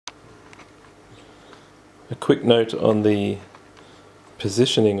A quick note on the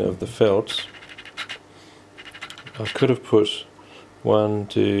positioning of the felt. I could have put 1,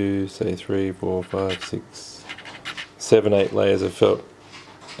 2, say 3, 4, 5, 6, 7, 8 layers of felt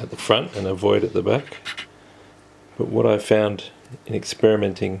at the front and a void at the back. But what I found in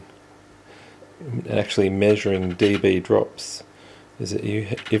experimenting and actually measuring dB drops is that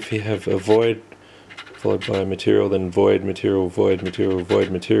if you have a void followed by a material, then void, material, void, material,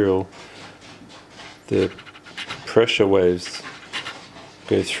 void, material, the pressure waves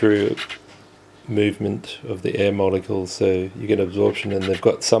go through movement of the air molecules, so you get absorption and they've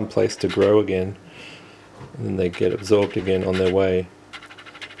got some place to grow again, and then they get absorbed again on their way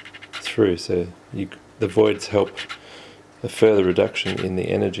through, so the voids help a further reduction in the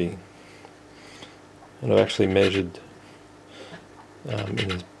energy. And I've actually measured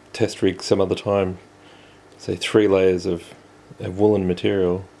in a test rig some other time, say 3 layers of woolen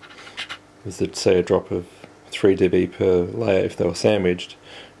material was at, say, a drop of 3 dB per layer if they were sandwiched,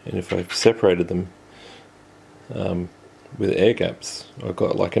 and if I separated them with air gaps, I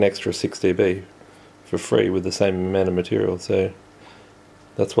got like an extra 6 dB for free with the same amount of material. So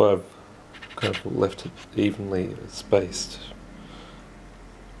that's why I've kind of left it evenly spaced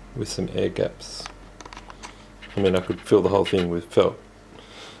with some air gaps. I mean, I could fill the whole thing with felt.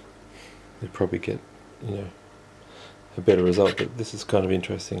 You'd probably get, a better result, but this is kind of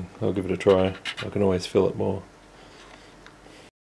interesting. I'll give it a try. I can always fill it more.